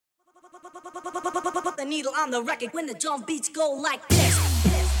needle on the record when the drum beats go like this.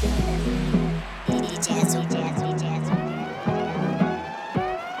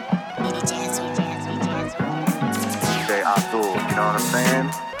 DJ Abdul, you know what I'm saying?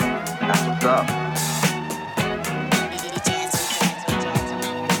 That's what's up.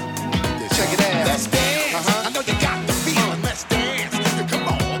 Check it out. Let's dance. I know you got the feeling. Let's dance. Come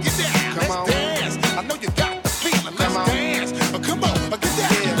on, get down. Let's dance. I know you got the feeling. Let's dance. Come on, get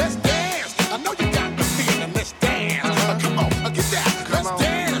down. Let's dance. I know you got the feeling. Let's dance. Come on, get down. Let's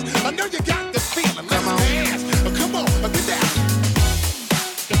dance. I know you got the feeling. Let's dance. Come on, get down.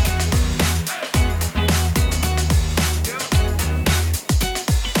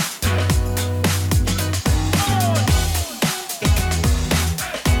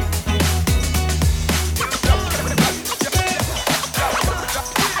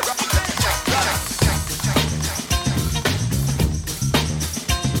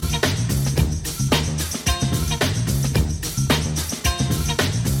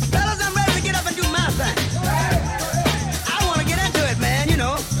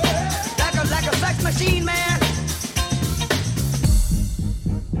 Machine man.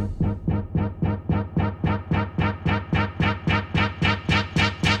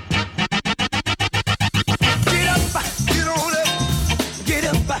 Get up, Get on up. get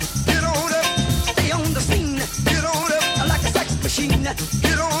up, Get on up. stay on the scene Get on up. like a sex machine.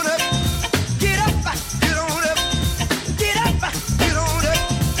 Get on up. Get up, Get on up. get up, Get on up.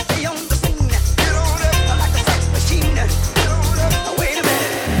 stay on the scene Get on up. like a sex machine. Get on up. Wait a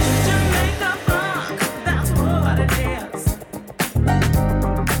minute. Jamaica funk, that's what it is.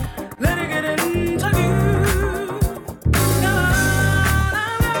 Let it get into you. Come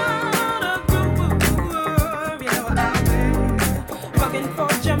on, a groove, you know I've been fucking for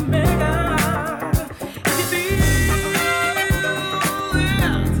Jamaica. If you feel it,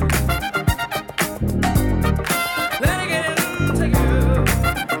 let it get into you.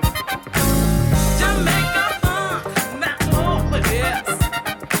 Jamaica funk, that's what it is.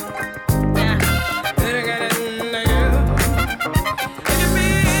 Yeah, let it get into you. If you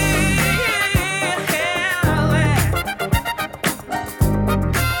feel hell,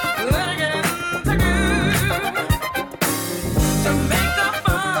 let it get into you. Jamaica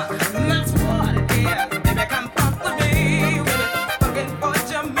funk, that's what it is. Baby, come funk with me, with it, funkin' for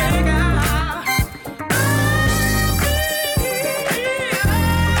Jamaica.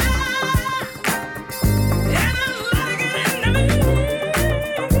 Yeah, let it get into me.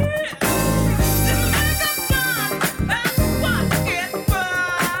 Jamaica funk, that's what it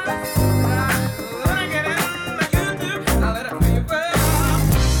was. Let it get into you too. I'll let it feel you first.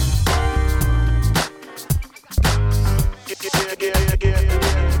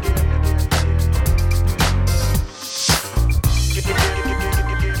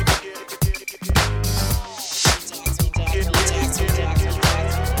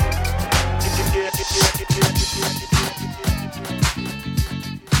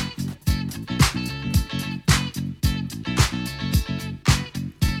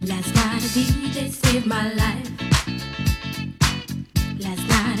 Last night a DJ saved my life. Last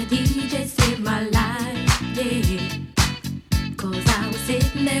night a DJ saved my life, yeah. 'Cause I was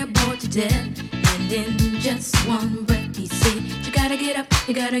sitting there bored to death, and in just one breath he said, you gotta get up,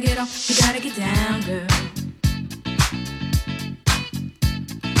 you gotta get off, you gotta get down, girl.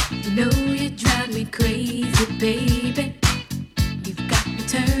 You know you drive me crazy, baby. You've got me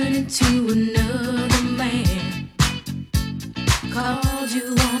turning to another man. Called you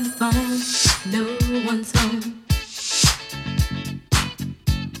on the phone, no one's home.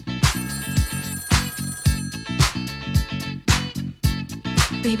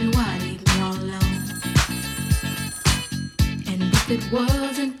 Baby, why leave me all alone? And if it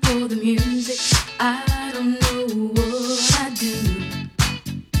wasn't for the music, I don't know what I'd do.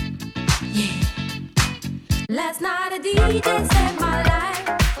 Yeah. Last night a DJ saved my life.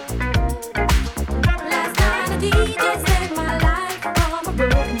 Last night a DJ saved my life from a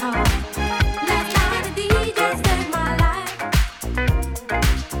broken heart. Last night a DJ saved my life.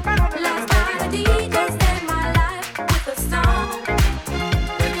 Last night a DJ saved my life with a song.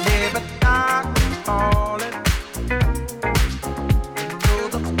 Never dark falling. Feel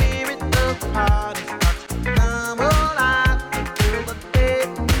the spirit of the party starts to come alive. Feel the day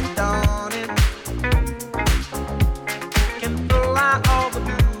dawning. Can throw out all the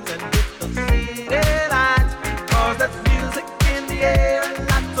blues and hit the city lights. 'Cause there's music in the air and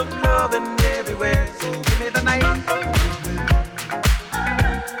lots of loving everywhere. So give me the night.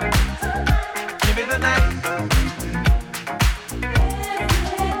 Give me the night.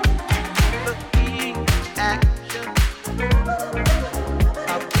 The key action.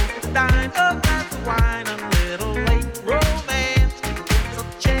 I'll put the dime up, that's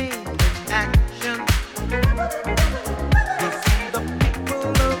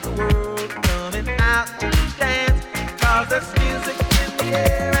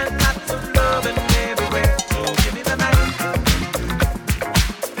here and lots of loving everywhere. So give me the night.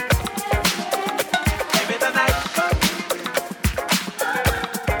 Give me the night.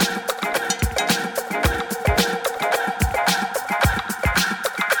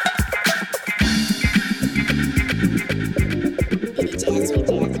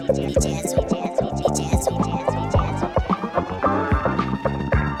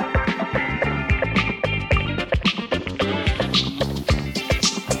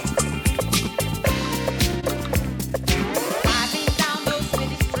 Riding down those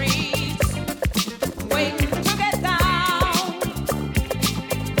city streets, waiting to get down.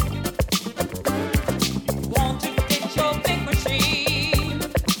 Want to get your big machine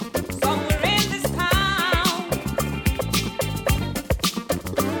somewhere in this town.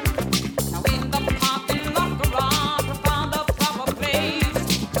 Now in the parking lot garage, we found a proper place.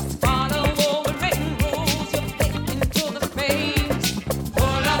 Just follow all the written rules, you'll fit into the space.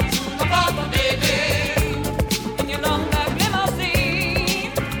 Pull up to the bumper, baby. In your long black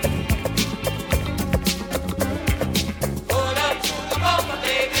limousine, pull up to the bumper,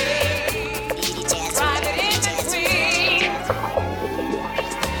 baby. Ride it in between.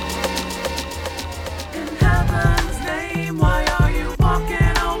 In heaven's name, why are you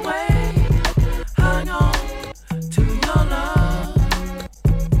walking away? Hang on to your love.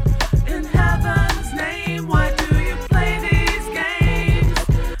 In heaven's name, why do you play these games?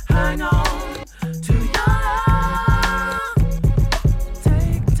 Hang on to your love.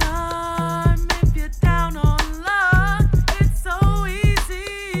 Take time if you're down on luck. It's so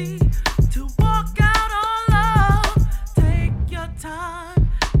easy to walk out on love. Take your time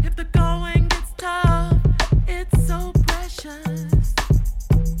if the going gets tough. It's so precious.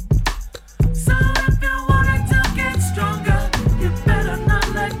 So if you wanted to get stronger, you better not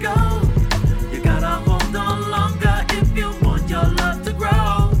let go. You gotta hold on longer if you want your love to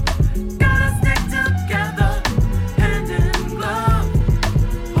grow. Gotta stick together, hand in glove.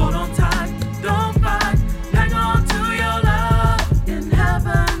 Hold on tight, don't fight, hang on to your love. In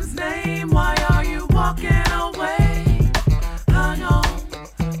heaven's name, why are you walking away? Hang on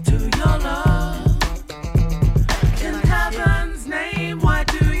to your love. In heaven's name, why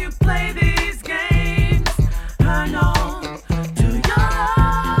do you play these games? Hang on to your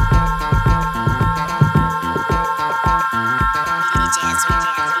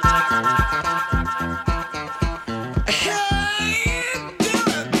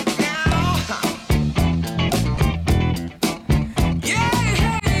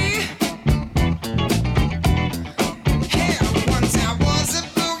Once I was a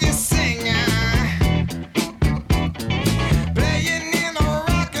boogie singer, playing in a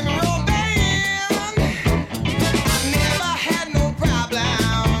rock and roll band. I never had no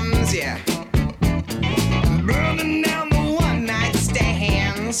problems, yeah, burning down the one night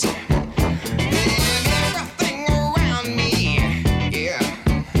stands. And everything around me, yeah,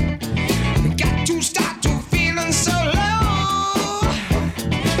 got to start to feeling so low.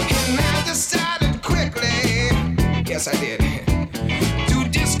 And I decided quickly, yes I did, to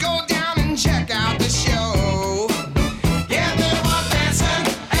just go down and check out the show. Yeah, they were dancing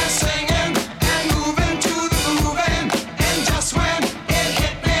and singing and moving to the grooving. And just when it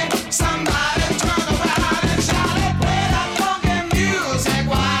hit me, somebody turned around and shouted, "Play that funky music,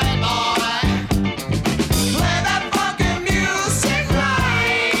 white boy. Play that funky music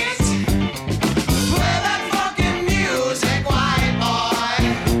right. Play that funky music, white boy.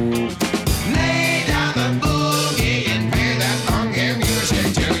 Lay down the boogie and play that funky music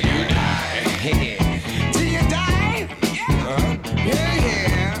till you die." Till you die? Yeah,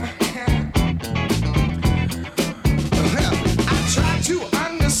 yeah. I tried to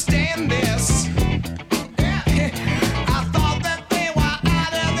understand this. I thought that they were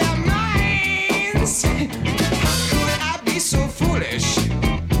out of their minds. How could I be so foolish?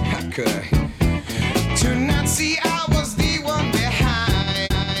 How could I? To not see I was the one behind.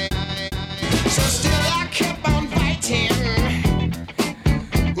 So still I kept on fighting.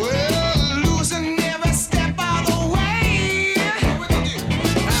 Well, losing every step of the way.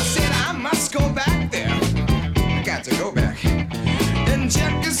 I said I must go back there. I got to go back and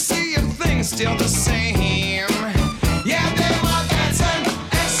check to see if things still the same. Yeah, they were dancing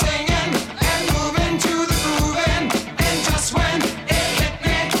and singing and moving to the grooving. And just when it hit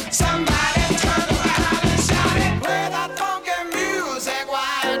me, somebody turned around and shouted, "Play that funky music,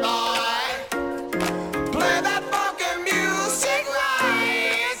 white boy. Play that funky music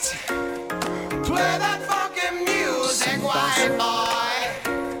right. Play that funky music, white boy.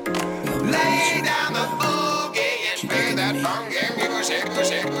 Lay down the boogie and play that funky music,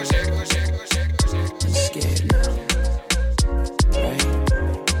 music, music, music, music, music. Scared now, right?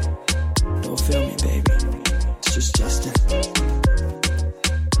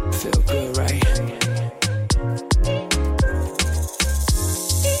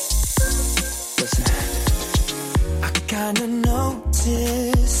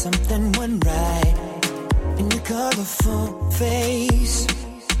 notice something went right in your colorful face.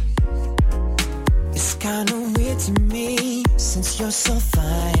 It's kinda weird to me since you're so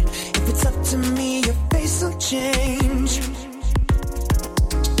fine. If it's up to me, your face will change.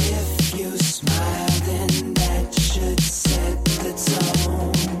 If you smile, then that should set the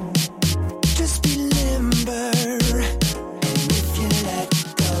tone. Just be limber, and if you let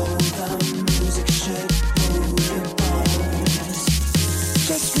go, the music should move your bones.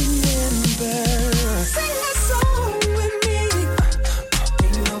 Just remember, sing that song with me.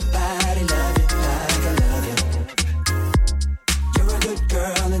 Ain't nobody love you like I love you. You're a good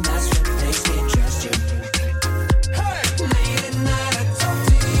girl, and that's what makes me trust you. Hey, late at night I talk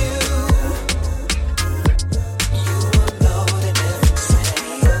to you. You will know the difference.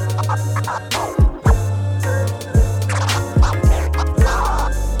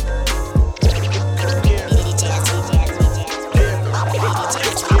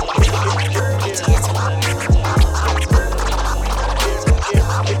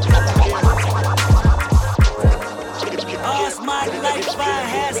 All's my life I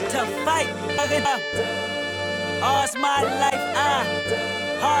has to fight. All's my life I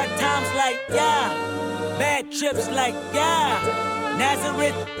hard times like yeah, bad trips like yeah.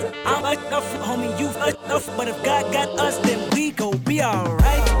 Nazareth, I'm enough, homie, you enough. But if God got us, then we gon' be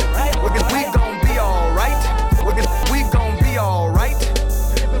alright. Right? We gon' be alright. We gon' be alright.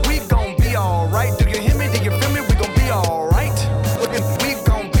 We gon' be alright. Do you hear me? Do you feel me? We gon' be alright. We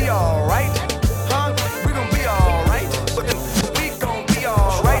gon' be alright. Huh? We gon' be alright. We gon' be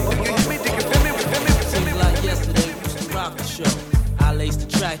alright. Do you hear me? Do you feel me? We feel me? We feel me? Like yesterday, we used to rock the show. I laced the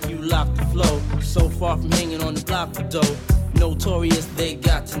track, you locked the flow. So far from hanging on the block for dough. Notorious, they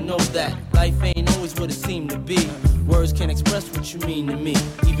got to know that life ain't always what it seemed to be. Words can't express what you mean to me.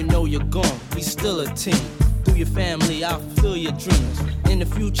 Even though you're gone, we still a team. Through your family, I'll fulfill your dreams. In the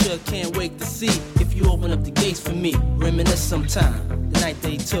future, can't wait to see if you open up the gates for me. Reminisce sometime, the night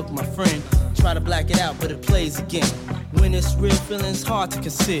they took my friend. Try to black it out, but it plays again. When it's real, feeling's hard to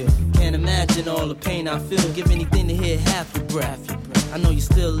conceal. Can't imagine all the pain I feel. Give anything to hear half your breath. I know you're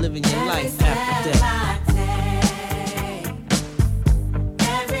still living your life after death.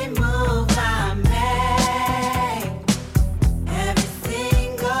 Every move I make, every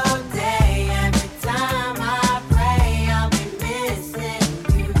single day, every time I pray, I'll be missing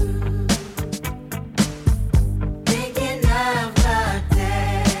you. Thinking of the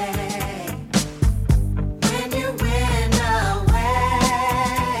day when you went away.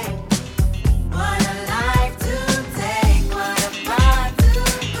 What a life to take, what a part to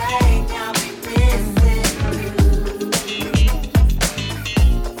break. I'll be missing you.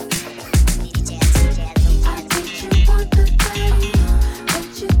 I think you want the thing, but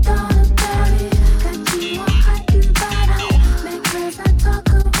you thought about it. Got you all hot and bothered. Make plans, I talk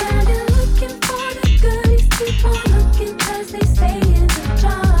about it. Looking for the goodies, keep on looking 'cause they say it's a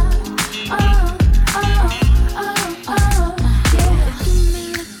job. Yeah. You may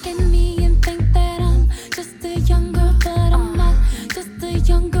look at me and think that I'm just a young girl, but I'm not just a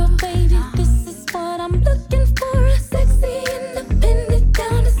young girl, baby. This is what I'm looking for. A sexy, independent,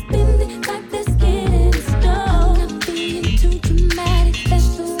 down to spend it like this kid in the store. Not being too dramatic, that's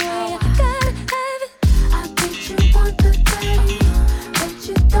the way I gotta have it. I bet you want the thing, but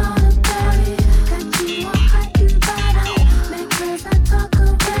you thought about it. Got you all hot and bothered. Make plans, I talk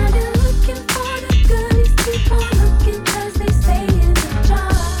about it. Looking for the goodies, keep on looking 'cause they say it's a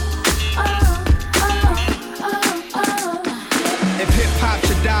job. If hip-hop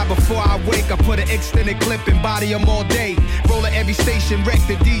should die before I wake, I put an extended clip and body 'em all day. Roll at every station, wreck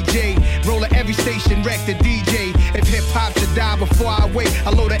the DJ. Roll at every station, wreck the DJ. If hip-hop should die before I wake,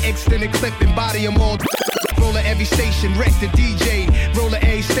 I load an extended clip and body 'em all day. Roll at every station, wreck the DJ. Roll at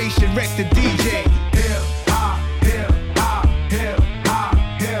every station, wreck the DJ. Hip-hop, hip-hop, hip-hop,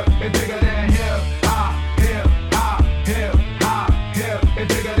 hip. It's bigger than hip-hop, hip-hop, hip-hop, hip.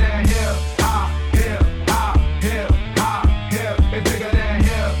 It's bigger than hip-hop, hip-hop, hip-hop, hip. It's bigger than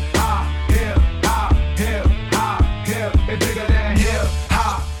hip-hop, hip-hop, hip-hop, hip. It's bigger than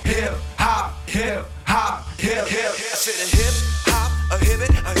hip-hop, hip-hop, hip-hop, hip, hip. I said a hip hop, a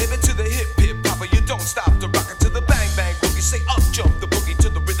hip it to the hip hop. You don't stop the rockin' to the bang bang boogie. Say up jump the boogie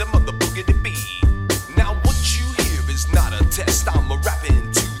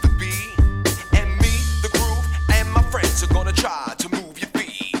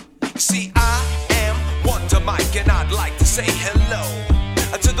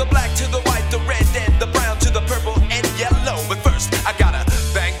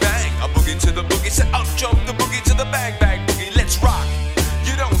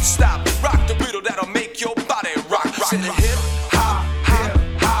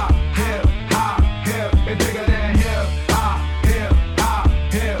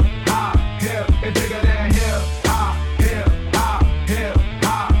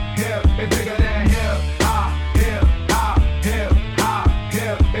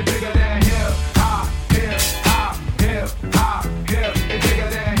It's bigger than hip hop, hip hop, hip hop, hip. It's bigger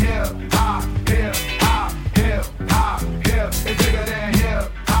than hip hop, hip hop, hip hop, hip. It's bigger than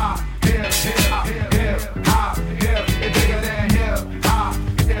hip hop, hip hop, hip hop, hip. It's bigger than hip hop,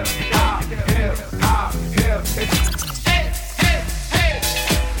 hip hop, hip hop, hip. Hey, hey, hey.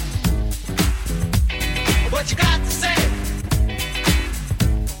 What you got to say?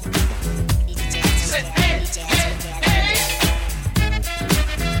 Say, hey, hey, hey.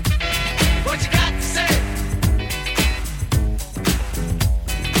 What you got to say?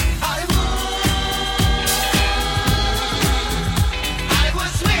 Hollywood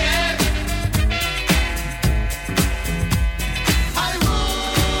swinging.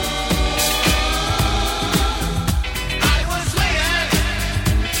 Hollywood swinging.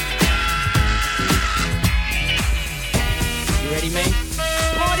 You ready, man?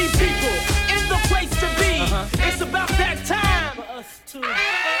 Party people in the place to be. It's about that time for us to.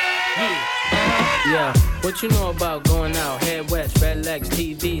 Yeah, what you know about going out? Head west, red legs,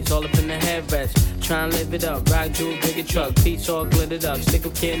 TVs, all up in the headrest. Try and live it up, rock jewel, bigger truck, piece all glittered up. Stick a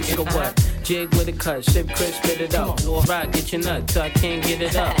kid, nigga what? Jig with a cut, sip crisp, spit it up. Lord rock, get your nut till I can't get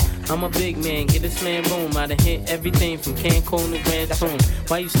it up. I'm a big man, get this man room. I done hit everything from Cancun to Grand Tune.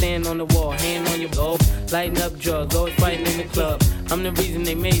 Why you stand on the wall, hand on your blow? Lighting up drugs, always fighting in the club. I'm the reason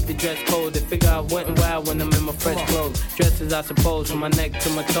they made the dress code. They figure I wasn't wild when I'm in my fresh clothes. Dresses, I suppose, from my neck to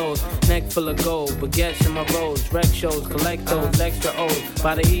my toes. Neck full of gold, baguettes in my rolls. Rec shows, collect those extra O's.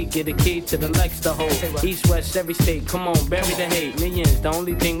 By the E, get a key to the Lex to hold. East, west, every state, come on, bury the hate. Millions, the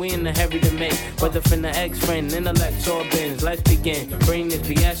only thing we in the hurry to make. Whether from the ex-friend, intellect, or bins. Let's begin, bring this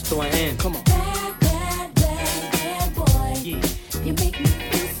BS to an end. Come on. Bad, bad, bad, bad boy. Yeah. You make me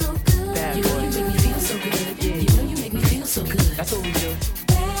feel so good. Bad You boy. know you make me feel so good. Yeah. You know you make me feel so good. That's what we do.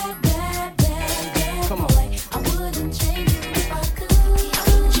 Bad, bad, bad, bad Come on. boy. I wouldn't change you if I could. I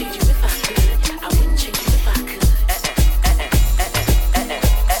wouldn't change you if I could. I wouldn't change you if I could.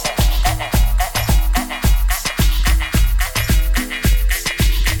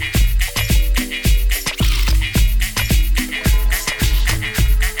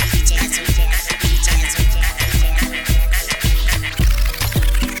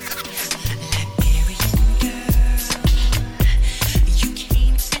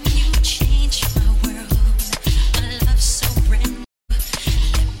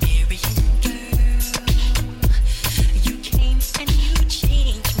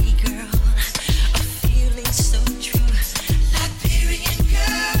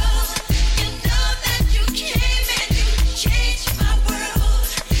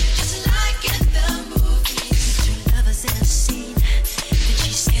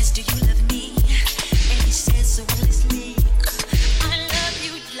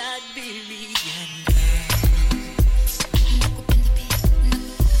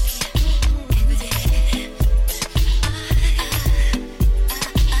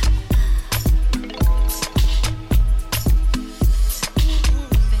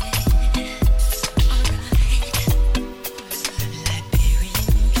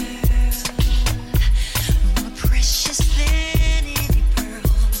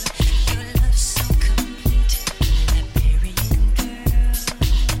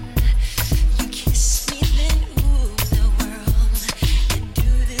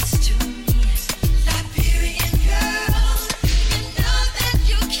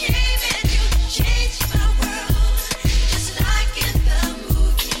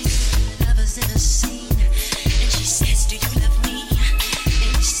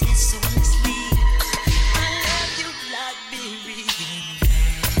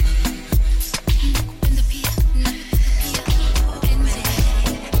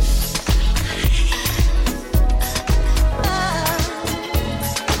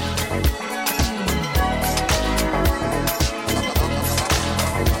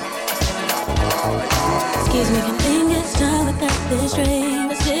 Excuse me, can fingers talk without this strain?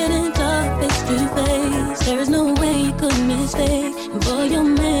 Let's sit and talk face to face. There is no way you could mistake. And boy, your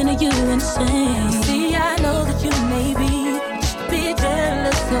man, are you insane? See, I know that you may be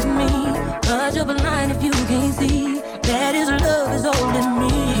jealous of me, but you're blind if you can't see that his love is holding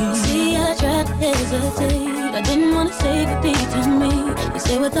me. See, I tried to hesitate. I didn't want to say goodbye to me. You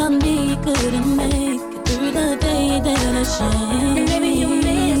say without me you couldn't make it through the day that I shine. And maybe you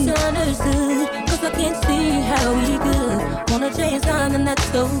misunderstood, cause I can't see how we could wanna change something that's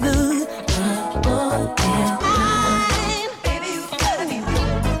so good. Oh, yeah.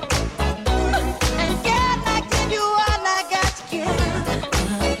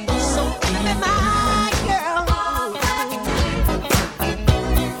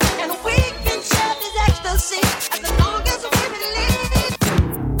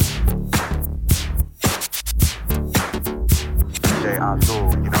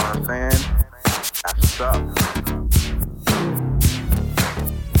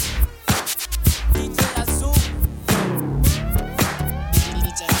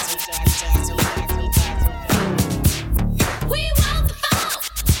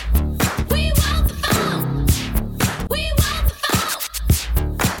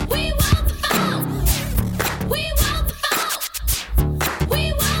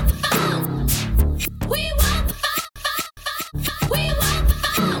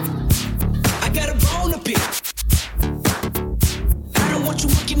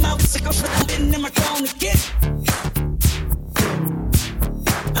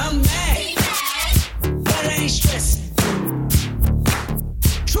 I'm mad, but I ain't stressing.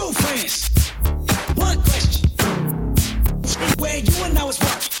 True friends, one question. Where you and I was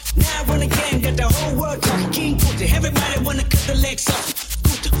walking, now I run again, got the whole world talking. King Kunta, everybody wanna cut the legs off.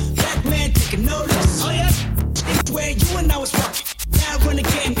 Kunta, black man taking no less. Oh yeah, where you and I was walking, now I run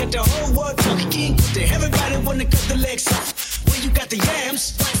again, got the whole world talking. King Kunta, everybody wanna cut the legs off. Where you got the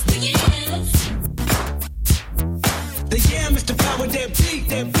yams? What's the yams? The yam is the power that beat,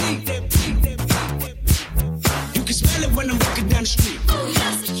 that beat, that beat, that beat, that beat. You can smell it when I'm walking down the street. Oh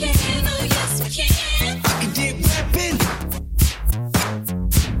yes we can, oh yes we can. I can dig rapping,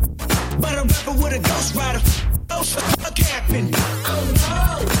 but a rapper with a ghost rider. Oh fuck happened. Oh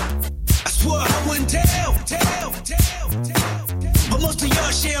no, I swore I wouldn't tell. But most of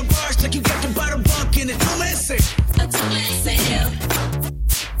y'all share bars like you got the bottom bunk in it. Two-man say. A two-man say.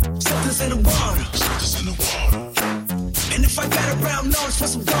 Something's in the water. Something's in the water. And if I got a round nose for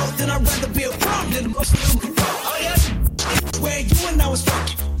some gold, then I'd rather be a problem than a Muslim. Oh yeah, where you and I was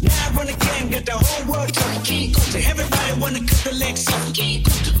walking. Now I run the game, got the whole world talking. King Kunta, everybody wanna cut the legs off. King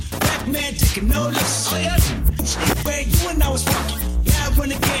Kunta, black man taking no less. Oh yeah, where you and I was walking. Now I run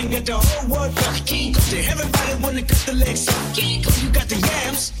the game, got the whole world talking. King Kunta, everybody wanna cut the legs off. King Kunta, you got the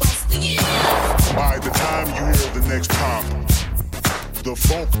yams. What's the yams? By the time you hear the next pop, the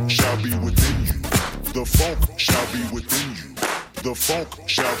funk shall be within you. The funk shall be within you. The funk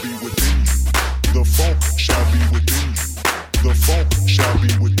shall be within you. The funk shall be within you. The funk shall be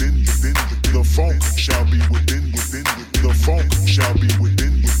within you. The funk shall be within you. The funk shall be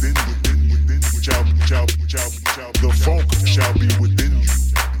within you. The funk shall be within you.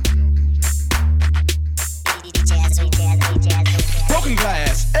 Broken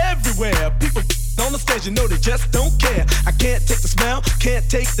glass everywhere. People on the stage, you know they just don't care. I can't take the smell, can't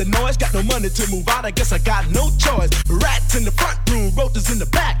take the noise. Got no money to move out, I guess I got no choice. Rats in the front room, roaches in the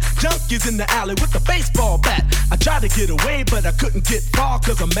back, junkies in the alley with a baseball bat. I tried to get away, but I couldn't get far,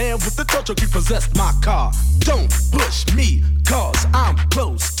 cause a man with a tow truck repossessed my car. Don't push me, cause I'm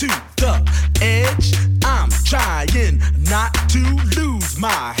close to the edge. I'm trying not to lose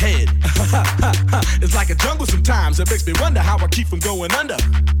my head. It's like a jungle sometimes, it makes me wonder how I keep from going under.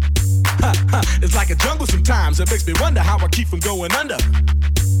 It's like a jungle sometimes, it makes me wonder how I keep from going under.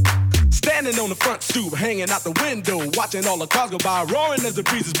 Standing on the front stoop, hanging out the window, watching all the cars go by, roaring as the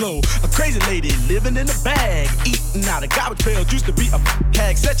breezes blow. A crazy lady living in a bag, eating out of garbage pails, used to be a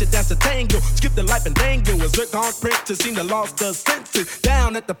hag. Set you dance to tango, skip the life and dango. A zircon princess seemed to lost her senses.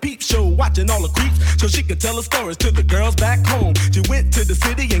 Down at the peep show, watching all the creeps, so she could tell her stories to the girls back home. She went to the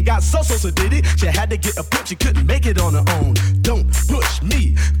city and got so diddy. She had to get a pimp, she couldn't make it on her own. Don't push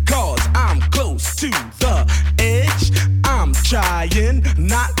me, cause I'm close to the edge. I'm trying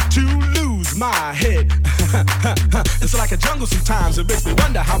not to lose my head. It's like a jungle sometimes, it makes me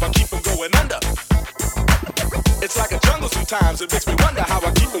wonder how I keep from going under. It's like a jungle sometimes, it makes me wonder how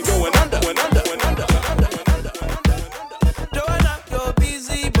I keep from going under. Joanna, your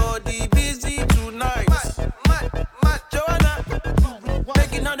busy body, busy tonight. Joanna,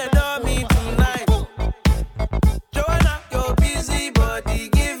 making on the dummy tonight. Joanna, your busy body,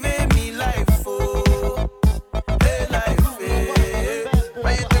 giving me life, oh, hey life, hey.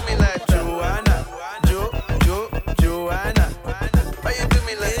 Why you do me like Joanna, Joanna? Why you do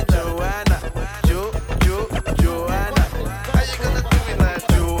me like Joanna, Joanna? How you gonna do me like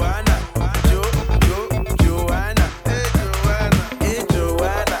Joanna, Joanna? Hey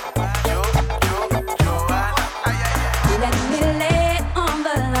Joanna, Joanna. Let me lay it on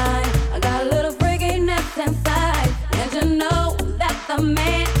the line. I got a little freakiness inside, and you know that the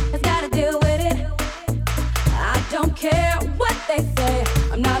man has got to deal with it. I don't care what they say.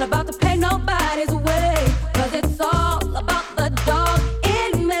 I'm not about to pay nobody's way, cause it's all about the dog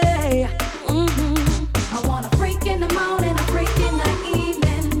in me. I want a freak in the morning, a freak in the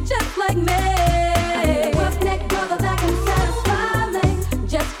evening, just like me. I need a roughneck brother that can satisfy me,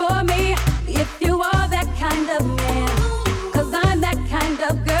 just for me. If you are that kind of man, cause I'm that kind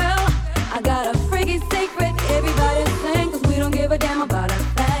of girl. I got a freaky secret, everybody's saying, cause we don't give a damn about a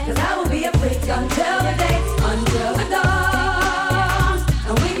thing. Cause I will be a freak until the day, until the dawn.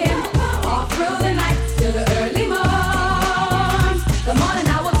 And we can walk through the night till the early morn. The morning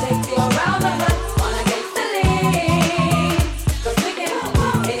I will take you around the block on against the lead. Cause we can,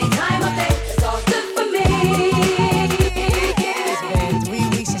 any time of day, it's all good for me. It's been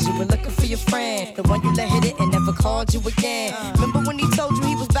 3 weeks since you were looking for your friend, the one you let hit it and never called you again. Remember when he told you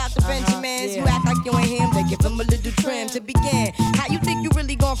he was about to Benjamins? You act like you ain't him, they give him a little trim to begin. How you think you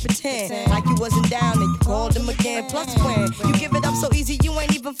really gon' pretend like you wasn't down and you called him again? Plus when you give it up so easy, you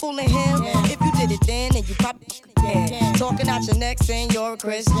ain't even fooling him. If you did it then you probably can. Talking out your neck saying you're a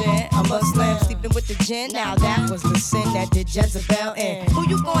Christian. A Muslim sleeping with the gin. Now that was the sin that did Jezebel in. Who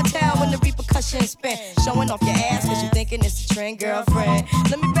you gonna tell when the repercussions spin? Showing off your ass cause you thinking it's a trend, girlfriend.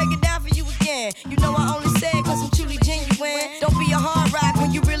 Let me break it down for you again. You know I only say it cause I'm truly genuine. Don't be a hard rock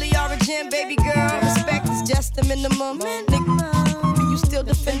when you really are a gem, baby girl. Respect is just the minimum. Nigga, you still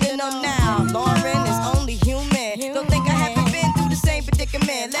defending them now. Lauren is only human. Don't think I haven't been through the same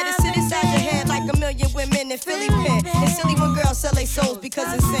predicament. Let it sit inside your head like a million women in Philly pen. It's silly when girls sell their souls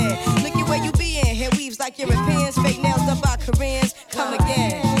because it's sin. Look at where you be in. Hair weaves like Europeans. Fake nails done by Koreans. Come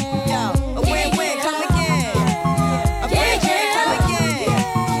again. Yo, a win-win. Come again. A win-win. Come again.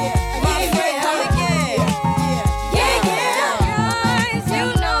 My friend, come again. Yeah, guys, you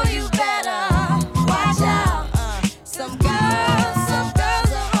know you better watch out. Some girls are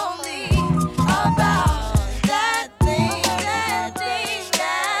only about that thing, that thing,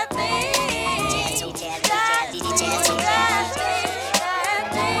 that thing.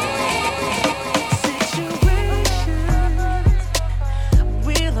 Situations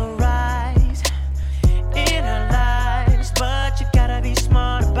will arise in our lives, but you gotta be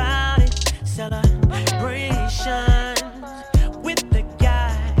smart about it. Celebrations with the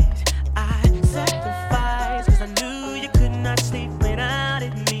guys I sacrificed, cause I knew you could not sleep without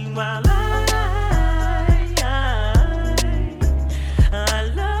it. Meanwhile, I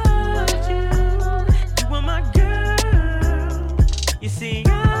loved you. You were my girl. You see, I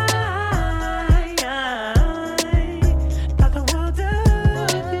thought the world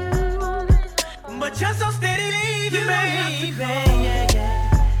of you, but you're so steady leaving, baby. Yeah,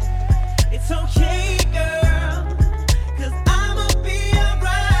 yeah. It's okay, girl, cause I'ma be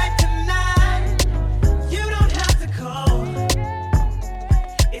alright tonight. You don't have to call.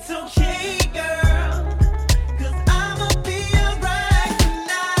 It's okay, girl, cause I'ma be alright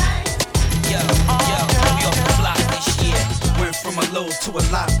tonight. Yo, we off the block this year. Went from a low to a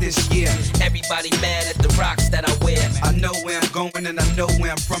lot this year. Everybody mad at the rocks that I wear. I know where I'm going and I know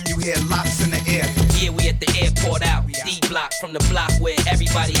where I'm from. You hear locks in the air. Yeah, we at the airport out. D-block from the block where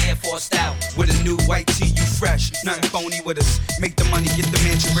everybody Air Forced out. With a new white tee, you fresh. Nothing phony with us. Make the money, get the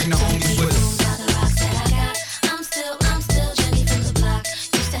mansion, bring the homies with us. I'm still Jenny from the block.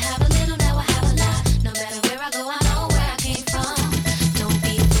 Used to have a little, now I have a lot. No matter where I go, I know where I came from. Don't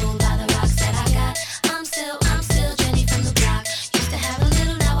be fooled by the rocks that I got. I'm still Jenny from the block. Used to have a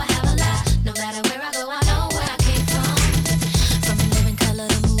little, now I have a lot. No matter where I go, I know where I came from. From Living Color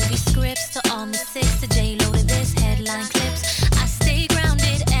to movie scripts to all mystics to J-Lo to this headline clips. I stay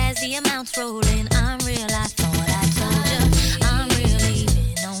grounded as the amounts roll in. I'm real, I thought I told ya. I'm really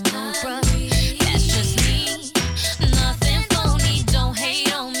been on no bruh. That's just me. Nothing phony, don't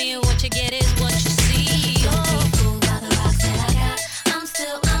hate on me. What you get is what you see. Don't be fooled by the rocks that I got. I'm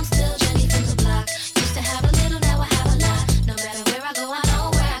still Jenny from the block. Used to have a little, now I have a lot. No matter where I go, I know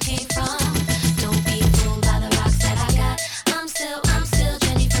where I came from. Don't be fooled by the rocks that I got. I'm still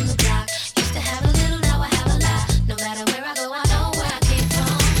Jenny from the block. Used to have a little, now I have a lot. No matter where I go, I know where I came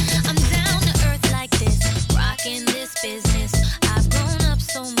from. I'm down to earth like this, rocking this business. I've grown up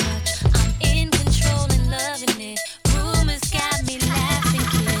so much, I'm in control and loving it. Rumors got me laughing,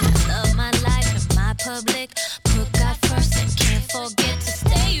 kid. Love my life and my public. Put God first and can't forget to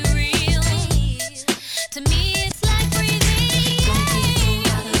stay real. To me, it's like breathing. Don't be fooled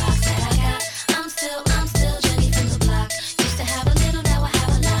by the rocks that I got. I'm still Jenny from the block. Used to have a little, now I have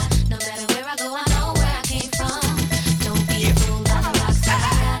a lot. No matter where I go, I know where I came from. Don't be fooled by the rocks that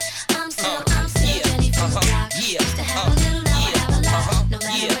I got. I'm still Jenny from the block. Used to have a little, now I have a lot. No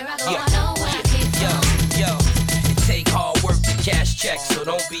matter where I go, I know where I came from. Yo, it take hard work to cash checks, so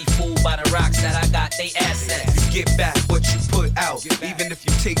don't be fooled by the rocks that I got, they assets. You get back what you put out. Even if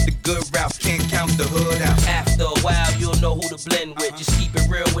you take the good route, can't count the hood out. After a while, you'll know who to blend with. Just keep it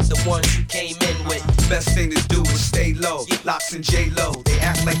real with the ones you came in with. Best thing to do is stay low. Locks and J-Lo, they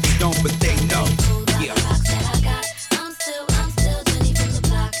act like they don't, but they know. Yeah. I'm still Jenny from the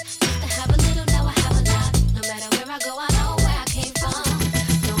block. Used to have a little, now I have a lot. No matter where I go, I know where I came from.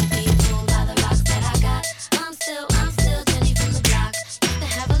 Don't be fooled by the rocks that I got. I'm still Jenny from the block. Used to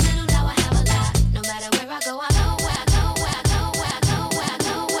have a little, now I have a lot. No matter where I go, I know where I go, where I go, where I go, where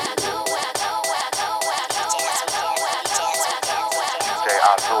I go, where I go, where I go, where I go, where I go, where I go, where I go, where I go, where I go, where I go. DJ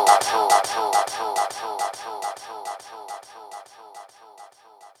Atul.